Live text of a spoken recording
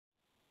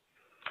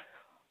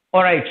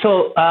All right,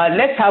 so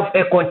let's have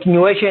a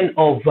continuation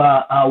of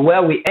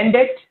where we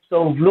ended.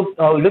 So we've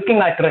looking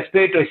at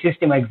respiratory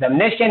system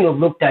examination. We've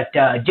looked at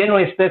general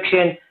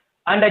inspection.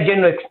 Under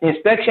general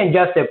inspection,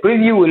 just a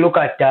preview, we look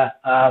at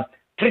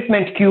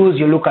treatment cues.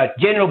 You look at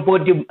general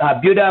body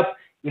build-up.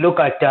 You look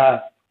at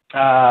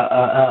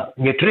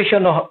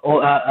nutritional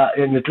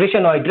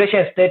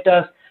hydration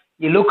status.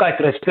 You look at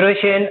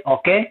respiration,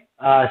 okay,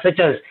 such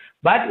as.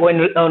 But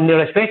when on the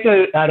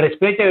respiratory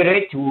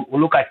rate, we'll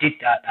look at it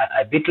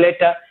a bit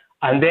later.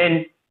 And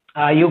then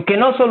you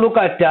can also look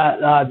at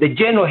the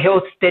general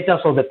health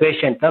status of the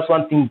patient. That's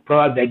one thing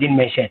probably I didn't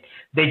mention.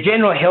 The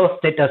general health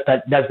status,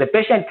 does the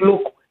patient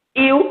look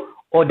ill,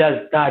 or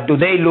do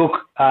they look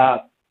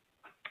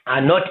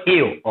not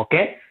ill,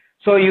 okay?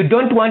 So you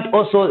don't want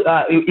also,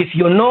 if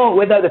you know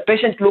whether the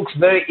patient looks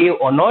very ill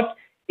or not,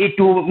 it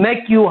will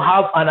make you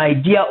have an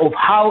idea of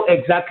how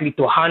exactly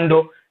to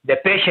handle the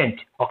patient,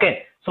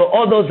 okay? So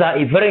all those are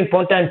very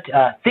important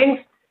things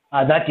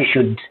that you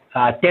should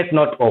take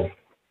note of.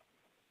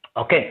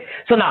 Okay,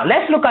 so now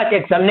let's look at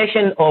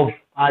examination of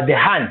the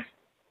hands,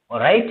 all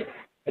right?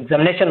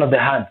 Examination of the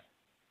hands.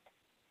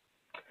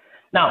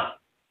 Now,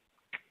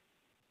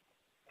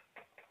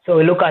 so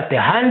we look at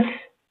the hands.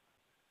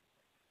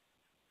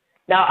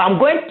 Now I'm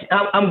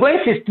going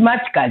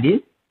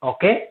systematically,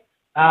 okay,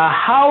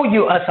 how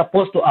you are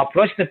supposed to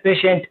approach the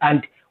patient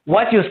and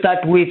what you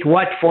start with,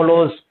 what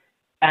follows,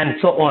 and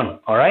so on,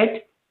 all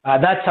right?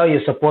 That's how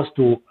you're supposed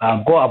to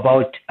go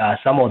about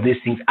some of these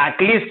things. At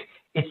least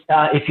it's,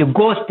 if you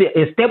go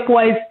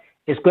stepwise,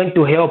 it's going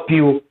to help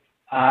you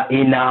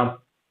in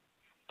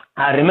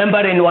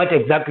remembering what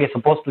exactly you're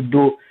supposed to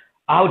do,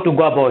 how to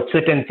go about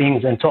certain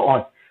things, and so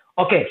on.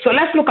 Okay, so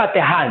let's look at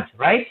the hands,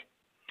 right?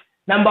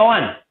 Number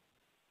one,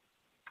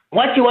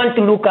 what you want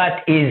to look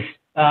at is,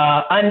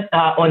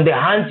 on the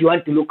hands, you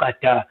want to look at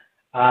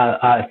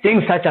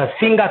things such as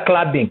finger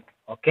clubbing,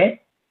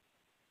 okay?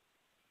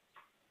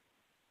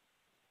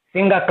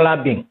 Finger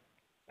clubbing,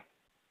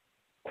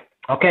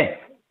 okay?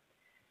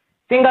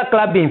 Finger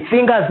clubbing,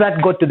 fingers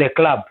that go to the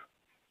club.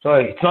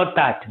 Sorry, it's not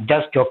that,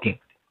 just joking.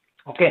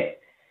 Okay.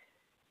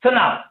 So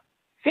now,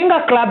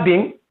 finger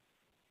clubbing,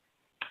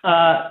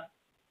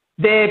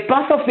 the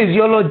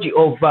pathophysiology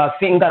of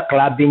finger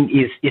clubbing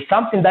is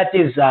something that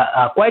is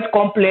quite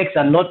complex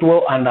and not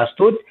well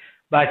understood,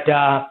 but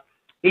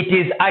it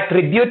is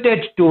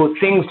attributed to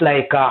things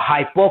like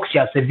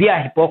hypoxia,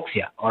 severe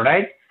hypoxia, all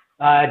right?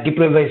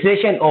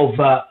 Deprivation of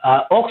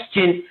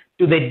oxygen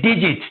to the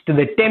digits, to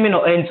the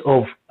terminal ends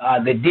of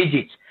the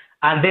digits.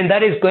 And then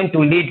that is going to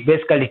lead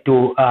basically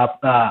to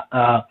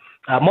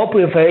more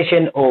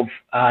proliferation of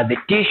the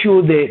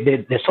tissue,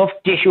 the soft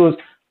tissues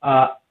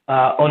at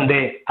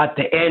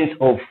the ends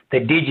of the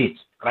digits,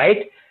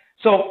 right?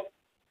 So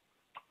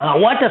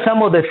what are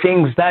some of the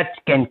things that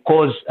can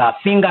cause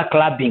finger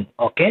clubbing,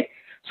 okay?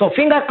 So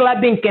finger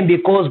clubbing can be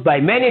caused by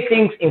many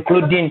things,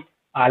 including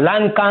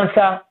lung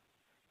cancer,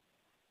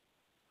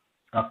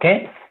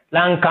 okay?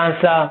 Lung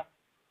cancer,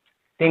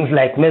 things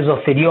like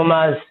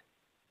mesotheliomas,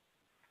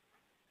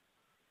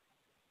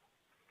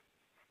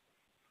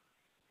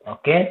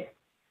 okay?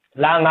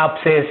 Lung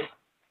abscess,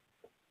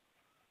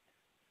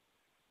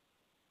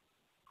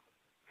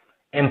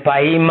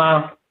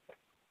 empyema,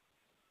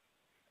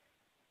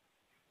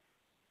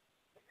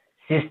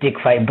 cystic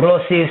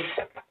fibrosis,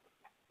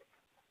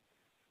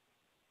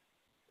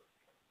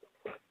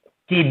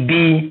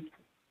 TB,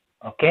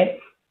 okay?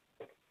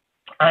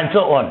 And so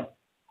on.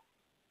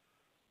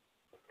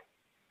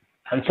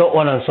 And so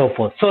on and so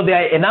forth. So there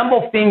are a number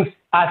of things,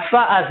 as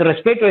far as the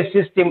respiratory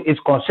system is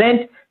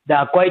concerned, there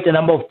are quite a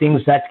number of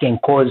things that can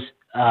cause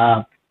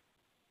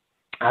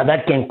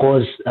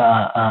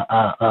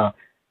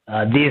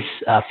this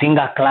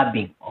finger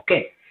clubbing.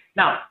 Okay.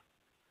 Now,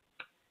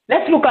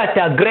 let's look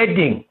at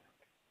grading.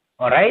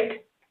 All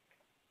right.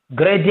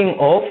 Grading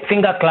of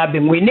finger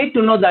clubbing. We need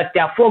to know that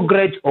there are 4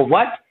 grades of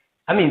what?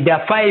 I mean, there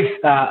are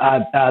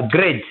 5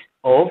 grades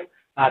of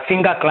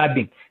finger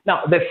clubbing.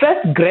 Now, the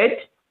first grade,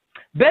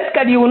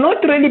 basically, you will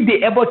not really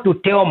be able to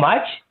tell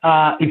much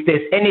if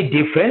there's any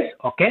difference,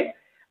 okay?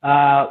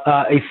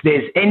 If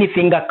there's any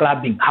finger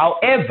clubbing.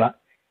 However,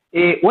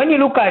 when you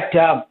look at,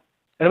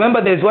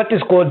 remember there's what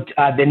is called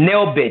the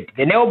nail bed.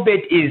 The nail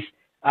bed is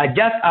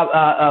just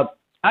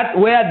at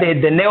where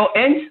the nail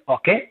ends,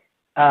 okay?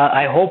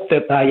 I hope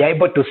that you're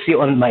able to see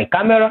on my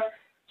camera.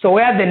 So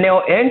where the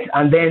nail ends,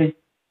 and then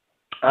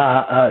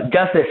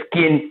just the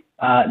skin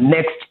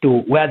next to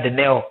where the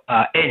nail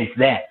ends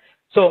there.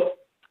 So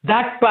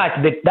that part,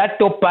 that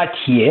top part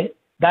here,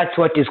 that's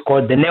what is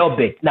called the nail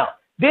bed. Now,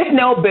 this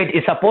nail bed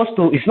is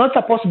it's not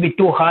supposed to be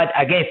too hard.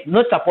 Again, it's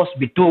not supposed to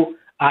be too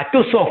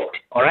soft,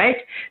 all right?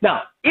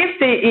 Now,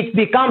 if it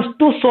becomes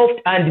too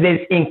soft and there's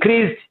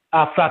increased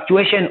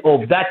fluctuation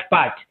of that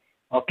part,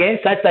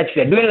 okay, such that if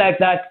you're doing like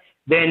that,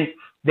 then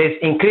there's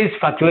increased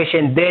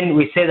fluctuation, then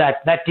we say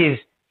that is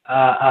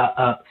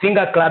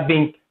finger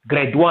clubbing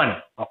grade 1,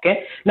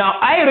 okay? Now,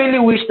 I really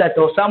wish that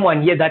there was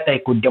someone here that I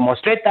could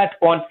demonstrate that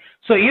on.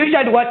 So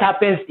usually what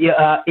happens in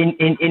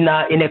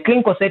a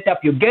clinical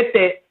setup, you get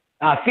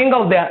finger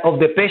of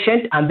the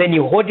patient, and then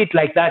you hold it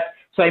like that.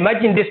 So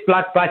imagine this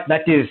black part,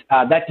 there's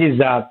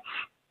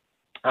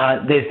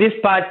this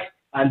part,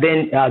 and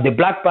then the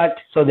black part.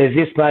 So there's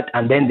this part,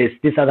 and then there's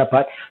this other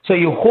part. So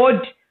you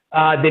hold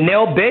the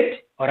nail bed,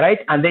 all right,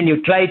 and then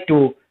you try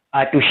to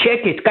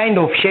shake it, kind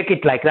of shake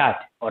it like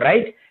that, all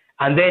right.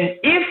 And then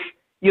if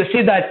you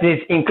see that this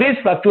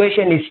increased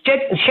fluctuation is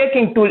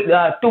shaking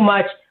too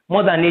much,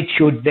 more than it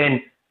should,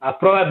 then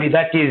probably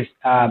that is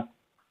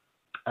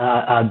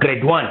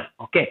grade 1.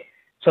 Okay,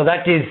 so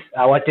that is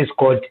what is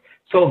called.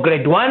 So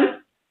grade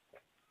 1.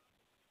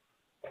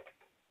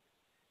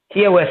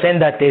 Here we're saying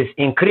that there's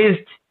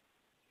increased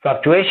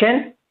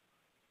fluctuation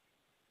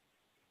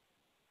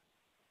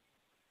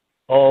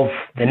of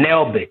the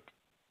nail bed.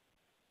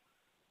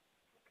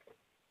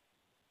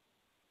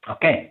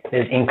 Okay,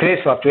 there's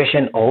increased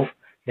fluctuation of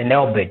the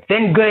nail bed.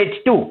 Then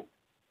grade 2.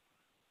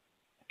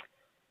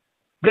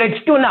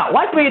 Grade 2 now,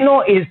 what we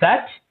know is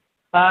that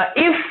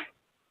if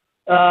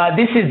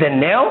this is the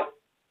nail,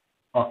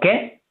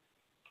 okay,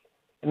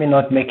 let me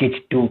not make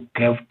it too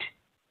curved.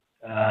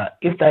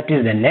 If that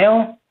is the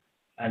nail,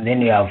 and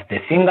then you have the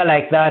finger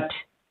like that,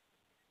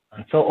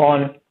 and so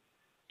on,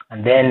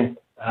 and then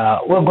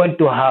we're going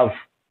to have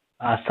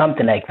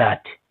something like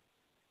that,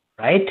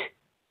 right?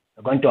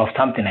 We're going to have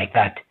something like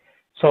that.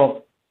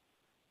 So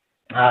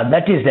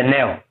that is the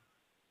nail.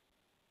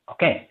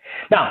 Okay.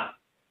 Now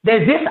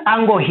there's this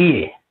angle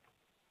here.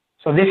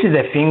 So this is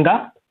a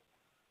finger.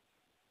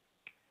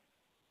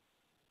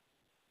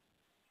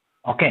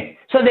 Okay.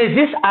 So there's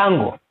this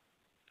angle.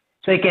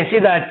 So you can see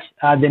that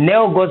the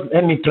nail goes.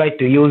 Let me try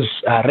to use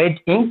red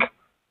ink.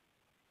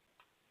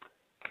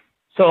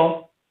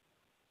 So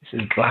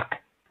this is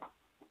black.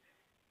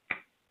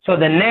 So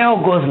the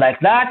nail goes like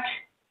that,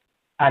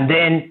 and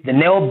then the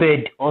nail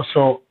bed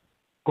also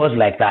goes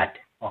like that.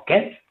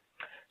 Okay.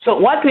 So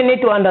what we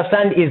need to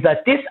understand is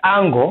that this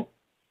angle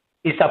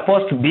is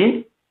supposed to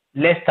be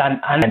less than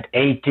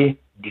 180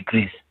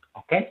 degrees.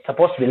 Okay,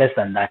 supposed to be less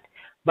than that,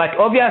 but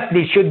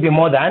obviously it should be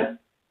more than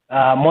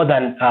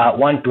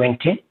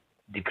 120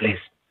 degrees.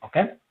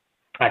 Okay,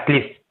 at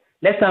least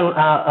less than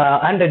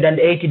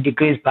 180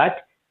 degrees,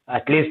 but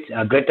at least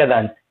greater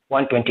than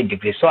 120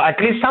 degrees. So at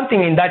least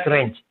something in that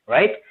range,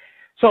 right?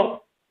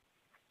 So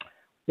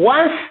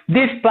once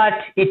this part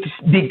it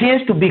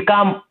begins to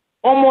become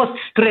almost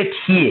straight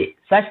here,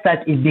 such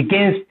that it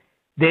begins,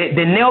 the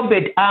nail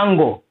bed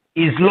angle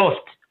is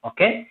lost.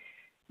 Okay,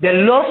 the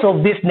loss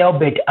of this nail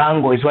bed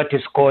angle is what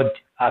is called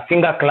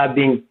finger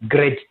clubbing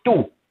grade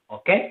 2.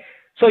 Okay,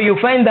 so you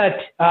find that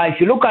if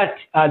you look at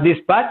this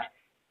part,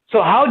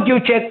 so how do you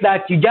check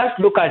that? You just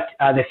look at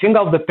the finger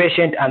of the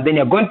patient, and then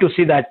you're going to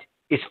see that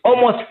it's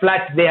almost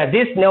flat there.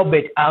 This nail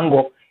bed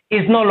angle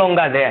is no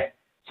longer there.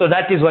 So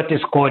that is what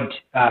is called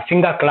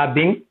finger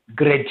clubbing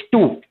grade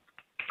 2.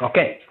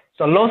 Okay,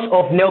 so loss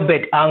of nail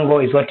bed angle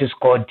is what is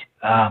called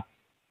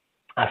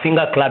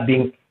finger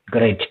clubbing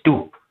grade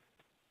 2.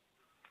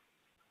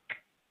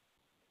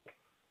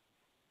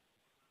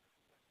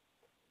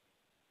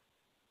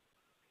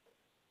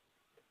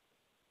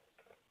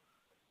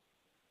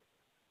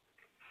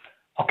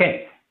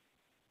 Okay,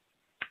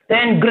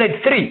 then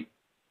grade 3.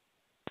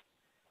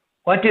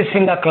 What is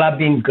finger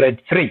clubbing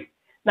grade 3?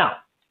 Now,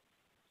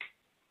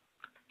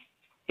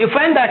 you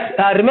find that,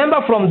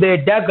 remember from the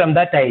diagram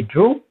that I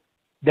drew,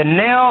 the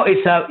nail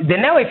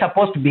is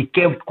supposed to be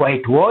curved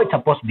quite well. It's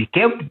supposed to be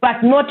curved,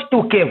 but not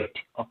too curved.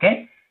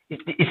 Okay,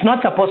 it's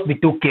not supposed to be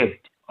too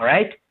curved. All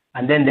right,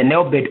 and then the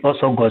nail bed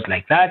also goes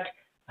like that,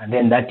 and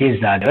then that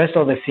is the rest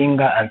of the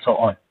finger and so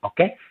on.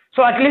 Okay,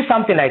 so at least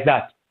something like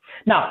that.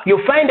 Now you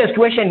find a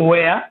situation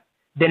where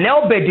the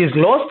nail bed is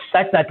lost,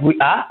 such that we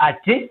are at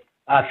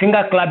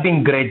finger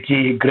clubbing grade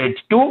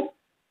 2.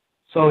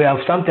 So we have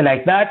something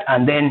like that,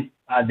 and then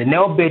the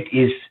nail bed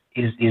is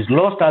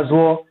lost as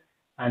well,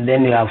 and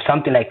then you have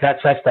something like that,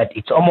 such that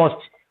it's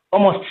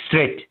almost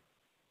straight.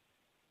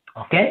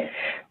 Okay,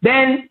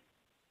 then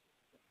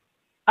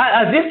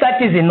as if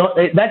that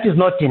is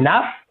not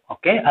enough.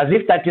 Okay, as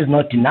if that is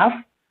not enough,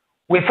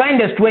 we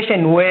find a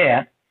situation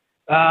where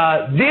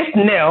this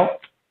nail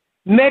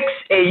makes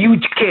a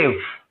huge curve.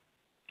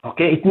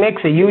 Okay, it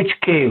makes a huge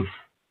curve.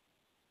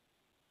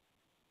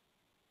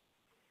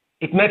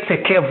 It makes a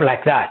curve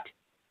like that.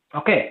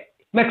 Okay,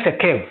 it makes a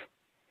curve.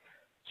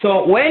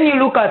 So when you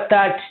look at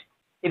that,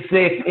 if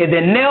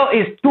the nail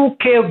is too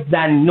curved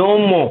than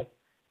normal,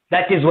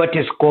 that is what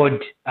is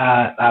called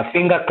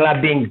finger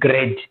clubbing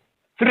grade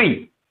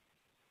 3.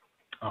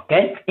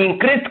 Okay,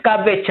 increased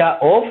curvature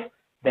of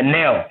the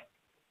nail.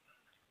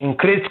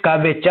 Increased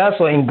curvature.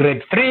 So in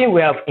grade 3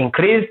 we have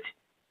increased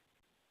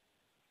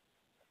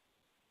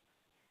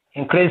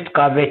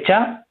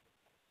curvature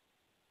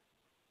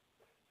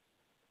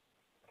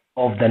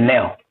of the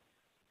nail.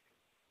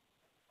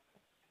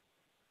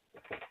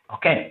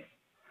 Okay,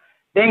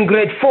 then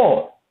grade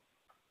 4.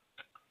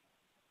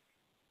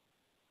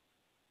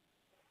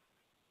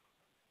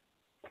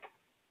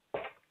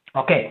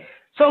 Okay,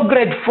 so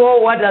grade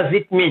 4, what does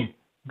it mean?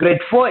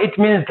 Grade 4, it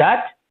means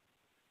that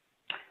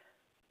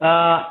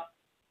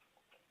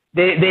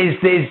there's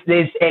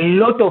a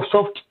lot of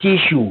soft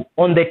tissue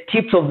on the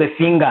tips of the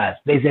fingers.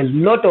 There's a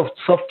lot of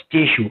soft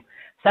tissue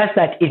such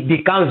that it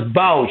becomes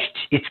bulged.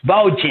 It's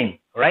bulging,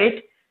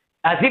 right?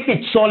 As if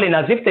it's swollen,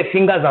 as if the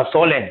fingers are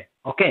swollen.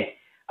 Okay,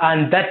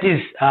 and that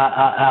is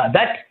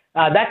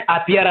that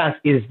appearance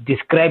is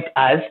described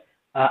as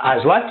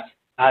what?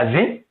 As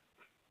in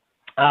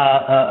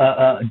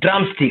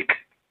drumstick.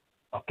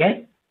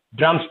 Okay,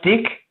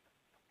 drumstick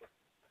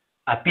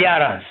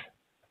appearance.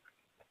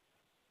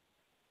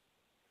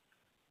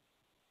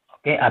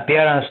 Okay,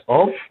 appearance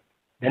of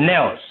the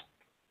nails.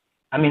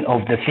 I mean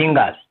of the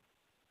fingers.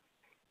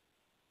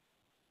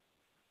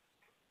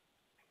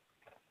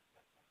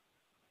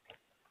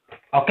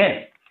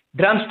 Okay,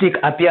 drumstick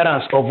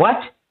appearance of what?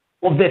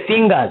 Of the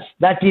fingers.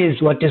 That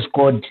is what is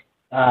called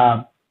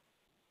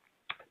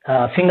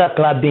finger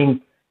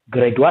clubbing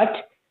grade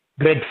what?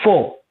 Grade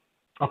 4.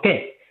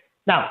 Okay,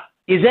 now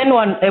is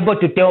anyone able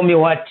to tell me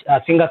what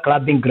finger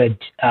clubbing grade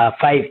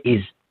 5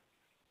 is?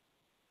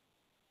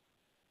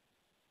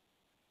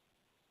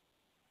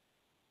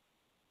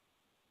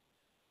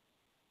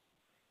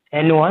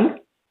 Anyone?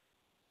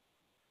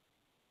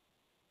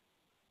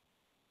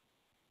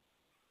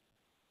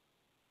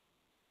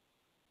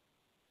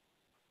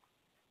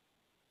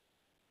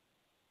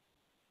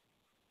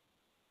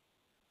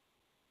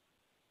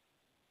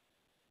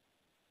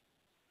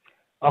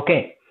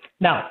 Okay,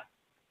 now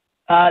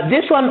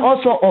this one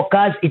also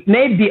occurs. It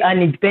may be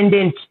an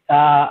independent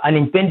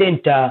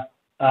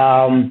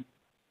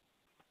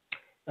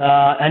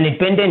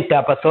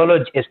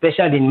pathology,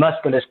 especially in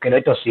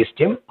musculoskeletal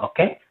system.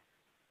 Okay,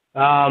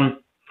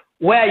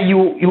 where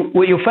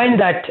you find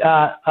that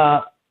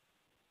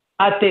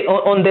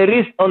on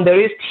the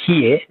wrist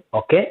here.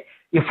 Okay,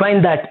 you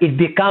find that it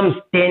becomes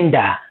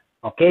tender.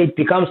 Okay, it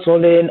becomes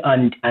swollen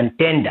and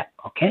tender.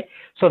 Okay,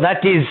 so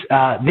that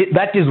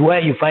is where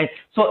you find.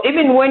 So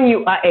even when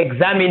you are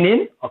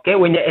examining, okay,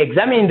 when you're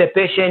examining the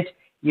patient,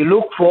 you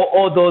look for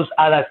all those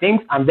other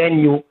things, and then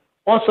you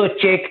also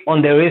check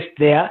on the wrist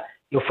there.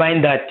 You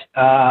find that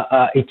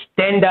it's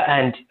tender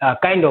and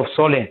kind of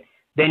swollen.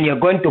 Then you're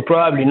going to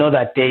probably know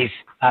that there is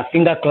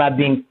finger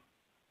clubbing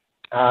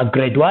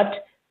grade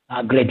what?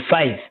 Grade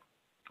 5.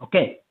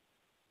 Okay.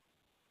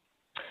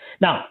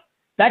 Now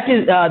that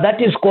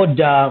is called.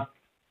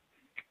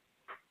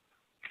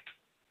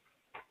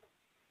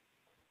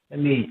 Let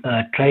me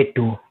try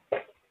to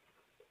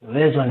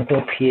raise on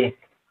top here.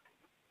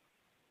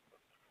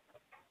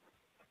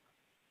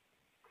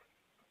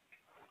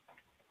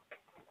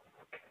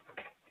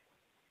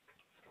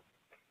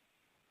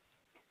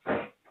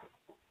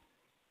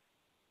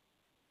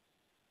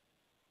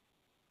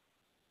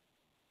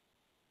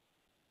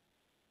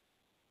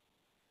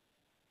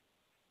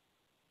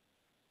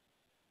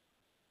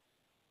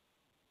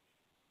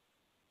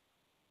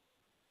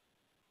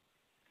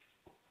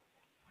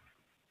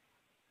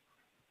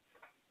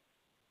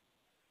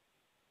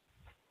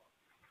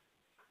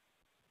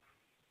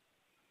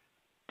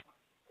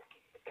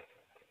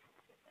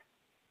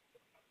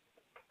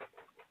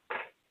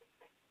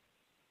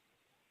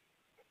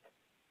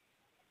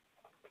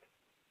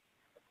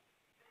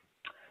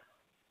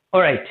 All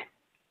right.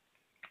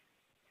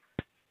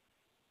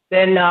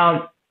 Then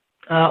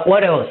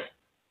what else?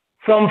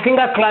 From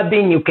finger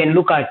clubbing, you can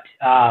look at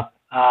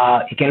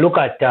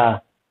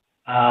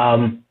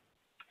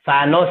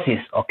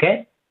cyanosis.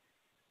 Okay,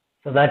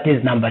 so that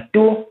is number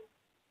 2.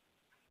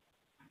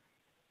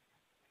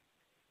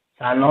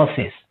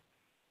 Cyanosis.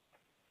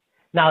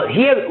 Now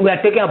here we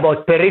are talking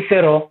about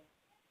peripheral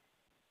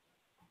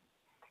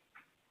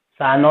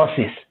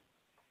cyanosis.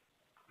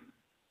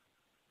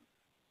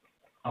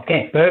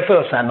 Okay,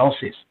 peripheral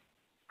cyanosis.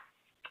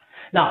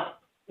 Now,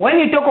 when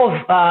you talk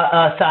of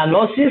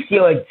cyanosis,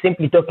 you're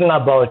simply talking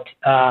about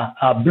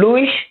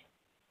bluish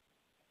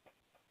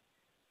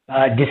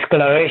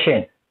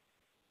discoloration,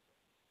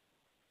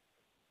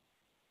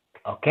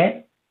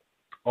 okay,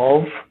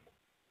 of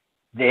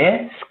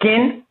the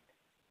skin,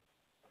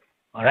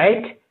 all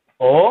right,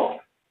 or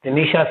the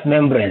mucous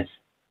membranes.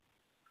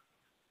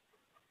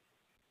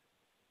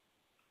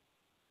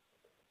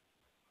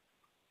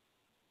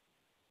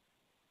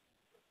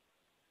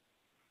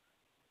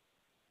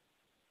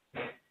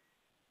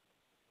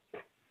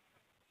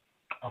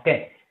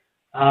 Okay,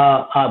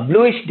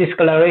 bluish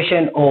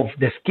discoloration of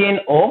the skin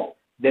or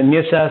the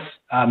mucous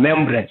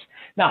membranes.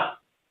 Now,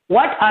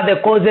 what are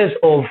the causes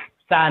of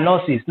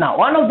cyanosis? Now,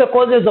 one of the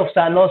causes of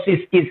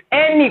cyanosis is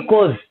any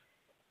cause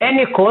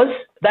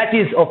that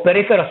is of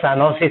peripheral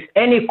cyanosis,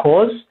 any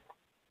cause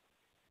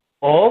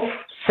of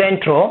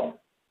central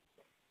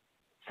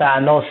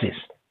cyanosis.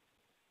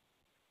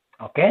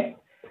 Okay,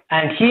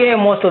 and here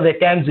most of the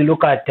times you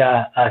look at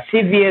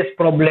CVS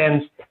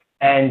problems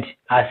and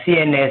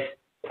CNS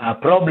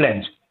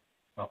problems.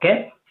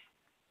 Okay,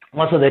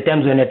 most of the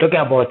times when you're talking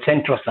about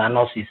central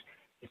cyanosis,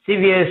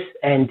 CVS,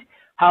 and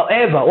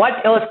however,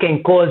 what else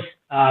can cause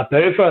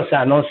peripheral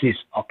cyanosis?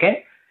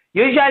 Okay,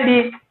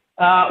 usually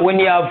when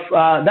you have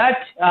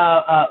that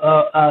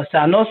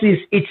cyanosis,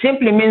 it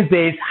simply means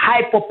there is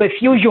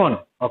hypoperfusion.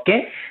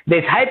 Okay,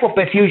 there's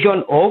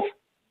hypoperfusion of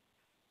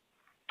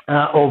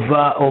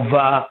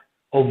the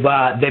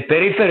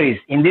peripheries,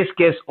 in this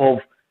case of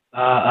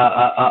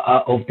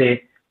the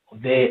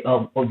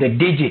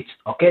digits.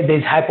 Okay,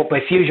 there's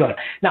hypoperfusion.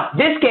 Now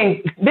this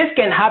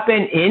can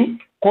happen in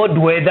cold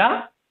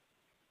weather.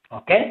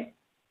 Okay,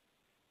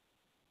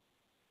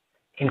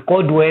 in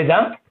cold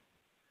weather,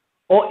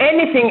 or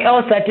anything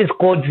else that is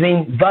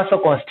causing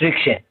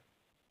vasoconstriction.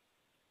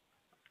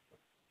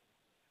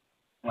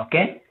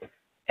 Okay,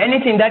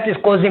 anything that is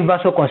causing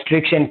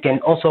vasoconstriction can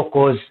also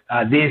cause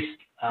this.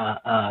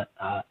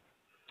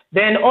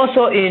 Then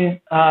also in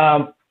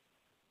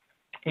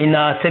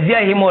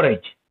severe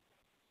hemorrhage.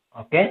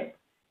 Okay,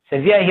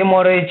 severe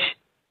hemorrhage,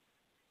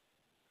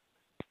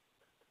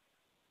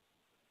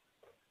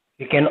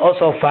 you can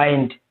also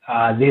find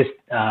this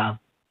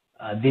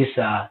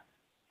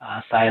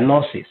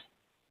cyanosis.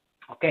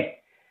 Okay,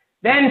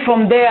 then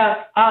from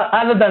there,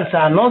 other than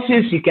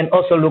cyanosis, you can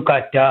also look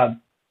at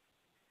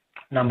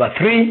number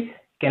 3. You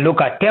can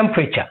look at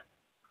temperature.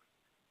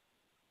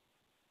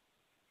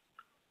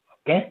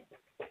 Okay,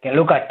 you can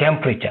look at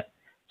temperature.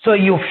 So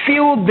you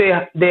feel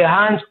the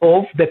hands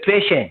of the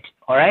patient.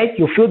 All right,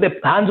 you feel the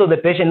hands of the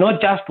patient,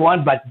 not just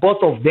one, but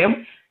both of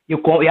them.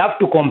 You have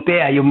to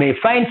compare. You may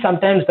find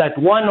sometimes that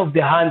one of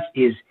the hands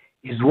is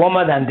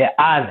warmer than the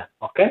other.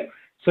 Okay,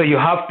 so you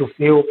have to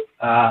feel,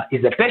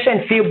 is the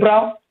patient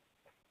febrile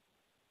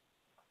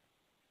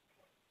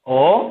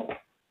or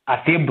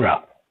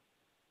afebrile?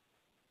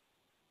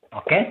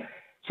 Okay,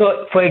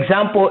 so for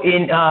example,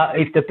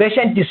 if the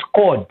patient is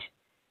cold,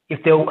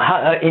 if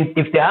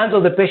the hands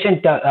of the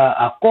patient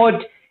are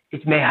cold,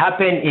 it may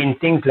happen in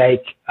things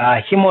like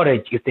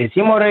hemorrhage. If there's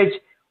hemorrhage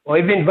or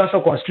even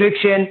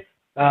vasoconstriction,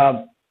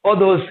 all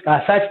those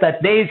such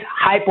that there is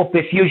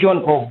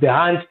hypoperfusion of the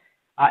hands.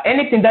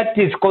 Anything that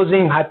is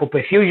causing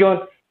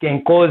hypoperfusion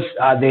can cause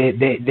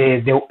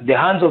the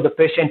hands of the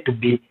patient to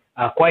be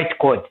quite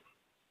cold.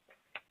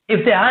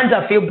 If the hands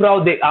are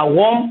febrile, they are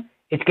warm,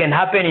 it can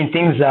happen in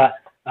things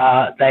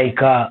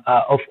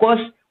of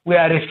course, we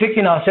are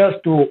restricting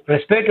ourselves to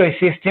respiratory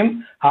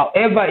system.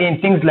 However, in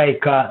things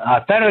like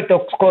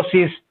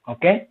thyrotoxicosis,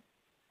 okay,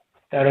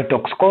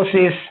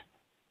 thyrotoxicosis,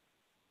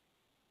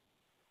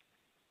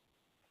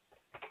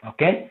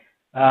 okay,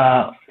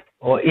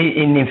 or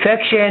in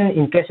infection,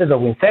 in cases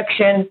of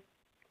infection,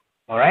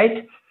 all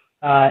right,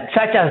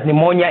 such as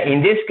pneumonia.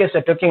 In this case,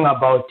 we're talking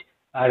about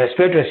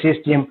respiratory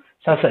system,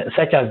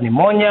 such as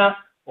pneumonia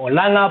or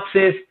lung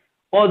abscess.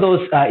 All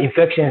those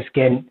infections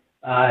can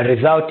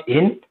result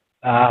in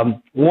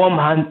warm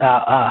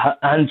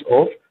hands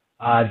of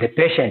the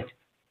patient.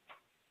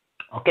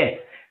 Okay,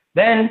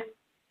 then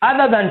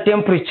other than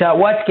temperature,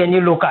 what can you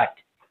look at?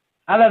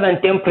 Other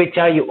than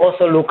temperature, you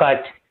also look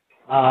at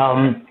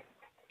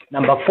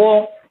number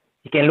 4.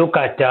 You can look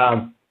at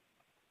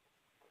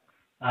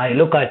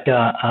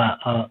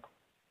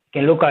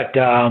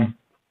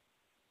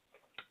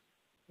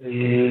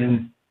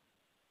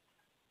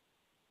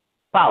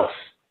pulse.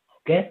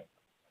 Okay,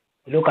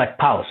 you look at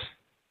pulse.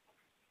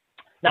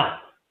 Now,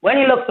 when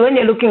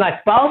you're looking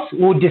at pulse,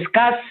 we'll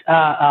discuss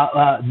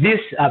this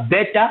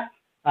better,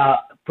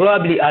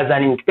 probably as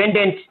an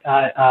independent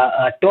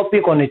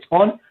topic on its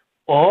own,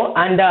 or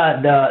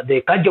under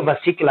the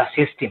cardiovascular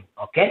system.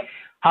 Okay.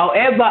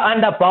 However,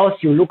 under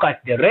pulse, you look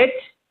at the rate.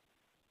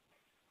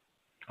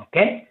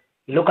 Okay,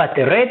 you look at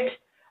the rate,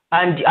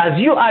 and as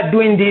you are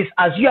doing this,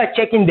 as you are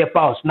checking the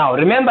pulse. Now,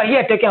 remember,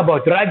 here talking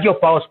about radial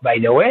pulse. By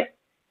the way,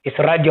 it's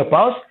radial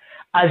pulse.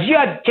 As you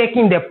are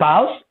checking the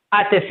pulse,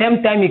 at the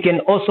same time, you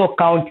can also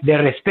count the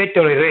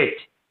respiratory rate.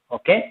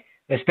 Okay,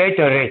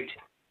 respiratory rate.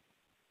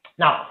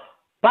 Now,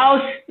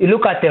 pulse, you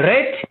look at the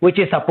rate, which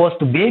is supposed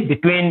to be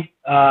between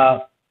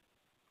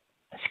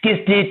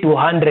 60 to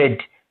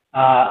 100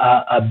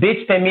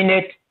 beats per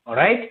minute. All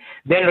right.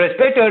 Then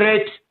respiratory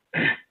rate,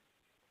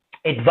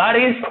 it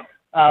varies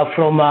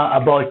from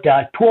about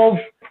 12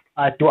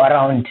 to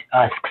around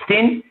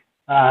 16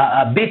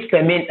 beats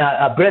per minute,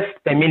 breaths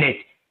per minute.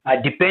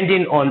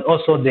 Depending on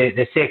also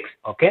the sex,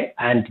 okay,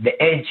 and the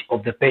age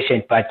of the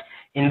patient. But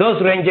in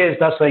those ranges,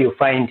 that's where you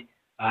find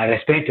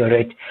respiratory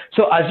rate.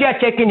 So as you are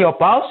checking your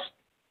pulse,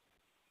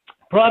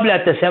 probably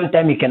at the same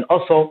time, you can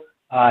also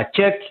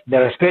check the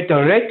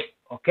respiratory rate,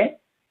 okay?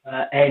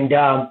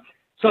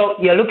 So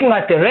you're looking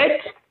at the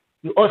rate,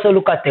 you also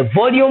look at the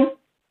volume,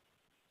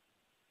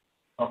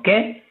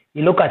 okay?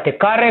 You look at the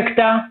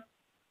character,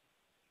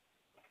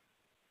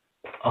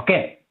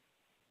 okay?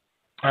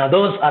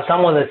 Those are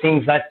some of the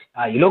things that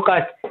you look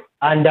at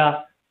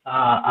under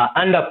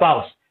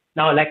pulse.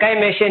 Now, like I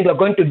mentioned, we're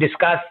going to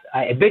discuss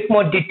a bit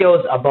more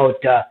details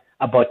about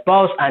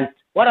pulse and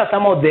what are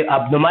some of the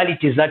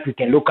abnormalities that we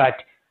can look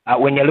at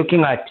when you're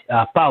looking at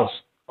pulse.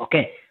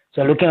 Okay,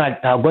 so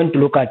going to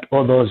look at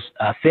all those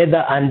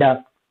further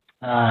under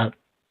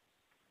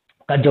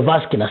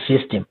cardiovascular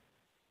system.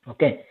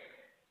 Okay,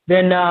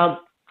 then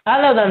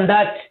other than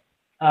that,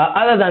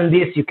 other than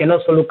this, you can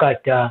also look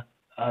at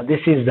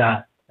this is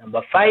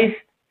number 5. You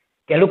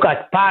can look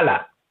at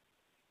pallor.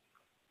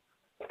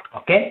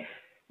 Okay,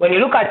 when you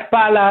look at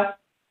pallor,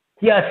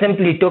 here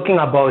simply talking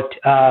about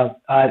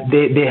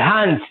the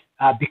hands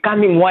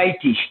becoming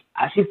whitish,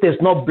 as if there's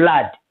no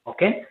blood,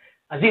 okay?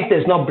 As if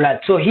there's no blood.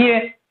 So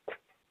here,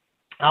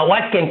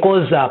 what can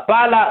cause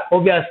pallor?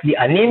 Obviously,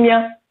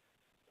 anemia,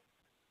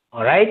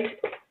 all right?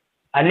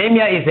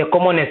 Anemia is the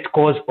commonest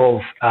cause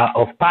of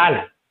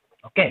pallor,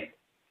 okay?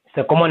 It's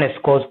the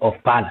commonest cause of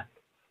pallor.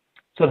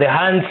 So the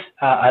hands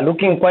are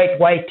looking quite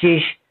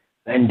whitish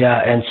and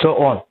so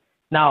on.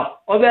 Now,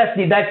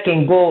 obviously, that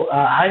can go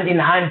hand in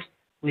hand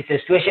with a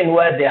situation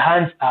where the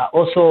hands are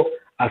also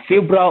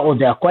febrile or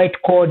they are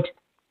quite cold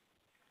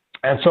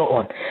and so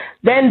on.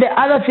 Then the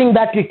other thing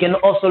that we can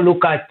also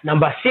look at,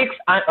 number 6,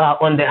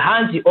 on the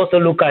hands, you also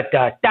look at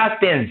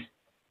tastens,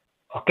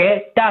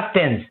 okay?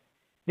 Tastens.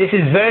 This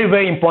is very,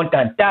 very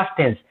important,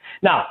 tastens.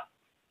 Now,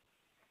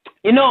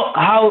 you know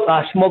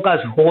how smokers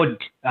hold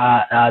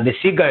the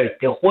cigarette,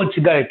 they hold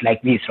cigarette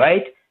like this,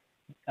 right?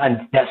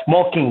 And they're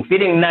smoking,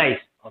 feeling nice,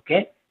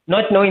 okay?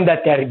 Not knowing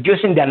that they're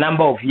reducing their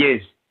number of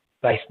years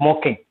by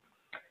smoking.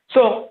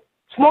 So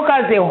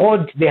smokers, they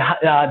hold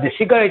the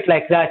cigarette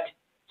like that.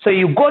 So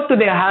you go to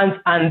their hands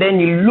and then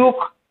you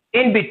look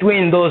in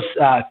between those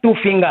 2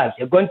 fingers.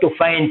 You're going to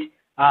find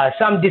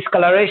some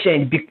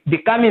discoloration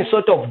becoming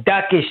sort of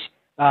darkish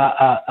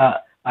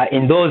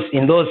in those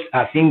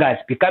fingers,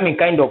 becoming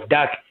kind of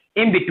dark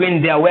in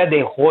between there where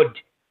they hold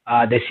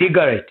the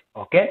cigarette,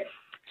 okay?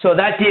 So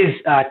that is,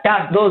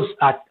 those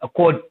are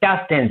called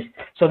tastens.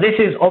 So this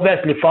is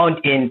obviously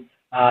found in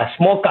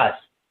smokers,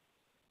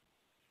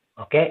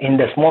 okay, in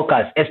the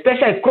smokers,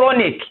 especially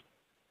chronic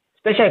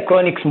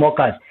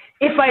smokers.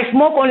 If I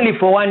smoke only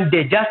for one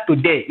day, just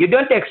today, you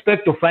don't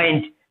expect to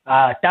find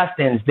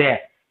tastens there.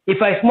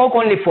 If I smoke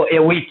only for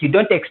a week, you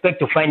don't expect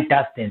to find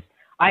tastens.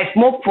 I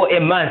smoke for a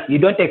month, you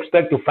don't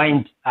expect to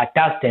find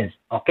tastens,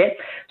 okay?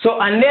 So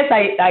unless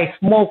I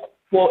smoke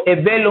for a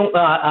very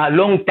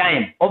long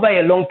time, over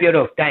a long period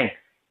of time,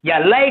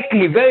 you're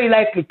likely, very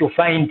likely to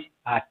find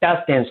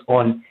tastens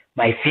on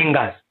my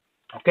fingers,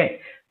 okay?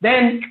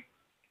 Then,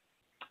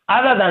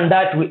 other than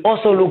that, we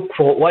also look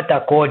for what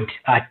are called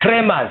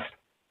tremors,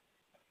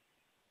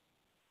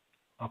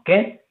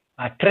 okay?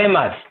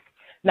 Tremors.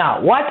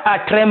 Now, what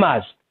are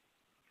tremors?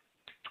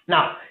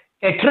 Now,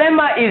 a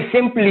tremor is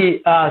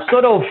simply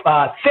sort of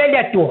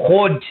failure to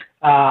hold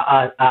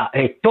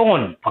a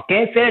tone,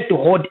 okay? Failure to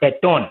hold a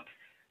tone.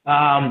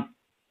 Now,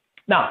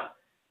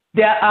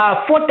 there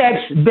are 4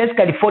 types,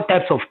 basically 4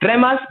 types of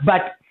tremors,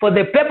 but for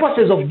the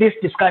purposes of this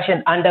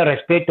discussion under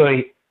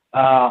respiratory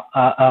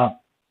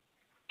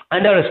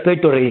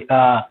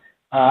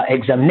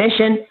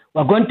examination,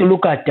 we're going to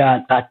look at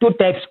 2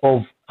 types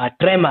of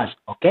tremors,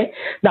 okay?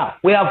 Now,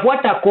 we have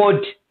what are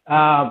called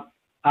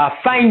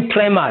fine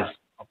tremors,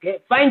 okay?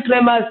 Fine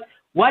tremors,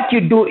 what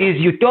you do is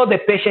you tell the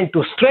patient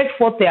to stretch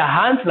forth their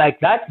hands like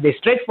that. They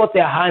stretch forth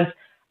their hands,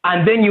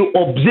 and then you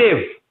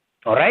observe.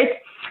 All right.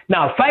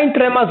 Now, fine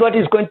tremors, what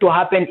is going to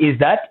happen is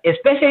that,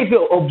 especially if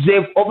you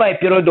observe over a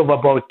period of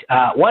about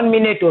 1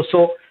 minute or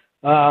so,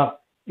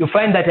 you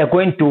find that they're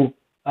going to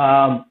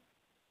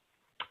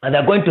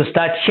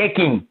start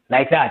shaking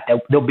like that.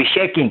 They'll be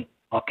shaking.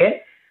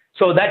 Okay.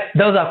 So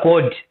those are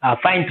called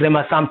fine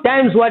tremors.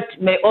 Sometimes what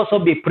may also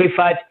be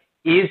preferred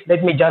is,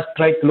 let me just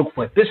try to look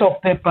for a piece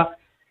of paper.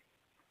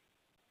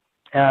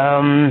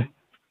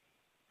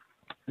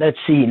 Let's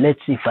see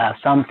if I have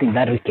something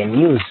that we can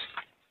use.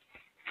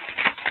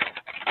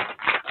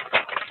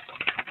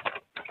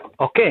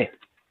 Okay,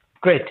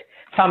 great.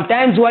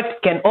 Sometimes what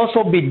can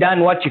also be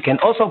done, what you can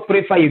also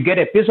prefer, you get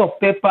a piece of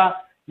paper,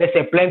 let's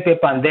say plain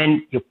paper, and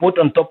then you put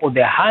on top of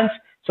their hands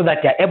so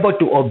that you're able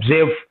to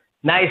observe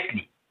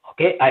nicely.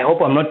 Okay, I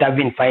hope I'm not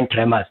having fine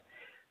tremors.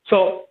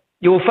 So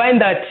you will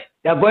find that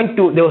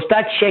they'll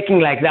start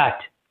shaking like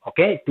that.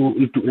 Okay,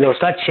 they'll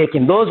start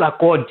shaking. Those are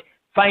called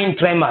fine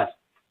tremors.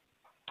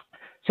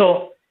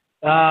 So,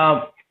 we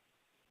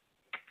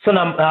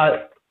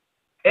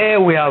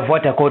have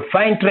what are called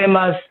fine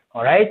tremors.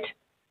 All right.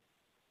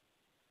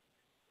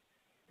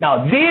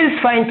 Now, these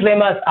fine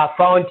tremors are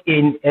found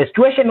in a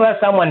situation where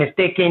someone is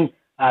taking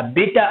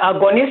beta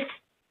agonists,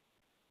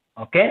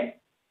 okay,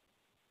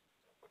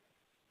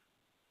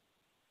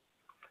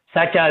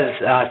 such as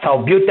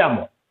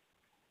salbutamol.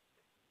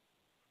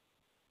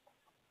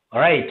 All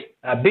right,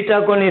 beta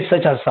agonists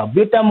such as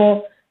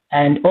salbutamol,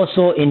 and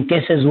also in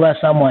cases where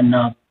someone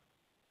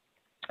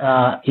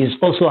is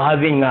also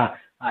having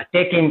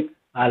taking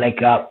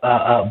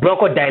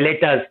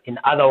bronchodilators, in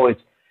other words.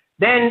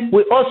 Then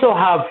we also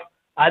have,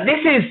 this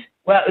is,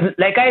 well,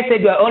 like I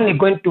said, we are only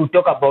going to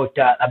talk about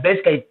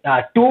basically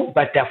 2,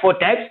 but 4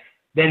 types.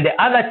 Then the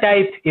other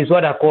type is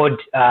what are called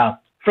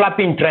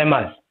flapping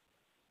tremors.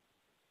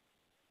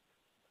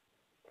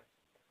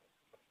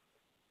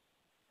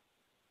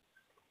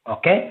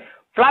 Okay,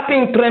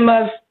 flapping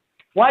tremors,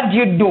 what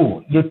you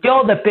do, you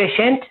tell the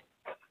patient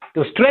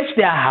to stretch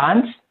their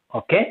hands,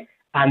 okay,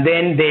 and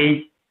then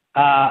they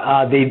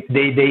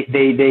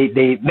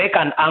make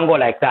an angle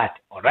like that.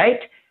 All right.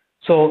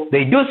 So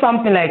they do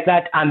something like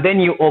that, and then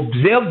you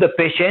observe the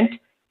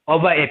patient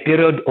over a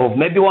period of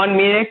maybe 1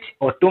 minute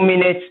or 2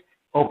 minutes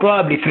or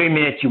probably 3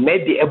 minutes. You may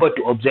be able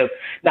to observe.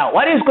 Now,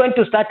 what is going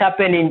to start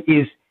happening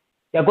is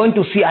you're going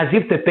to see as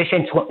if the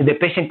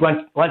patient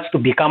wants to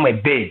become a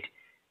bird.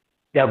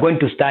 They are going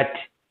to start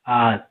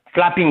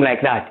flapping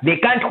like that. They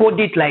can't hold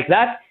it like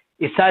that.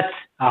 It starts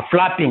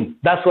flapping.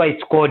 That's why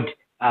it's called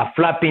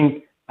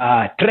flapping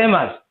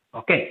tremors.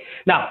 Okay.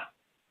 Now,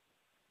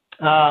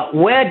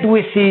 where do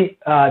we see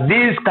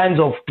these kinds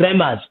of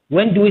tremors?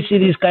 When do we see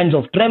these kinds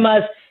of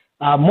tremors?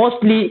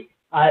 Mostly,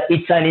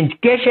 it's an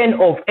indication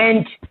of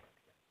end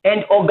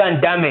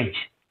organ damage.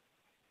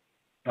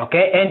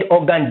 Okay, end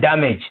organ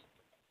damage.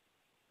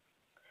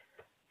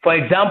 For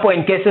example,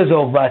 in cases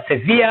of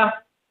severe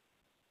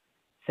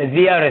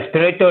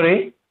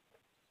respiratory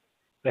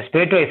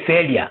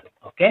failure.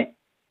 Okay,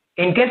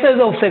 in cases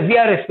of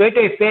severe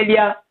respiratory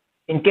failure,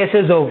 in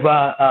cases of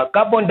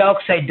carbon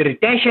dioxide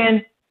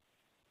retention.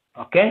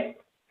 Okay,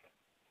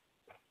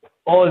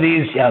 all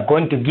these are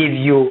going to give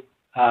you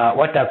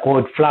what are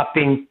called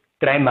flapping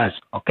tremors.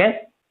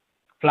 Okay,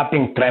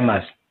 flapping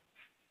tremors.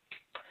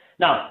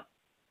 Now,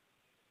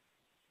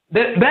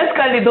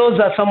 basically, those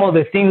are some of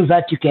the things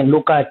that you can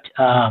look at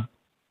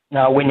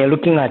when you're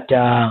looking at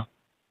the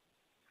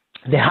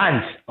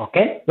hands.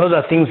 Okay, those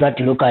are things that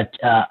you look at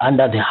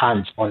under the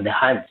hands, on the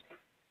hands.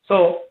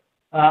 So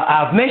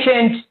I've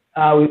mentioned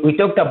we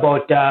talked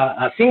about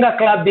finger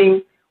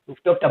clubbing.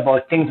 We've talked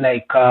about things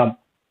like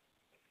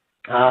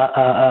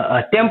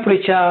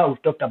temperature.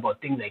 We've talked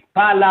about things like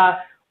pallor.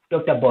 We've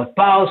talked about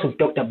pulse. We've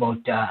talked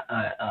about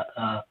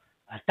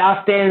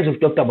tastens. We've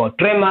talked about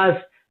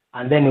tremors,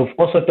 and then we've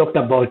also talked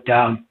about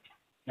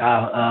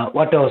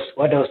what else?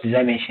 What else did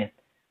I mention?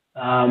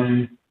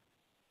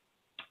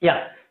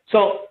 Yeah.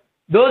 So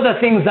those are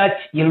things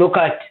that you look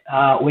at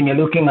when you're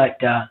looking at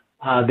the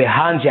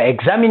hands. You're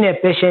examining a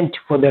patient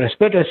for the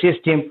respiratory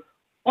system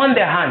on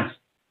the hands.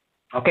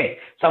 Okay,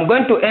 so I'm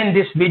going to end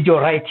this video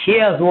right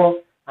here as well,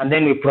 and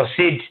then we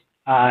proceed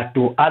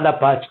to other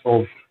parts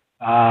of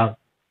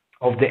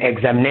the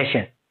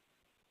examination.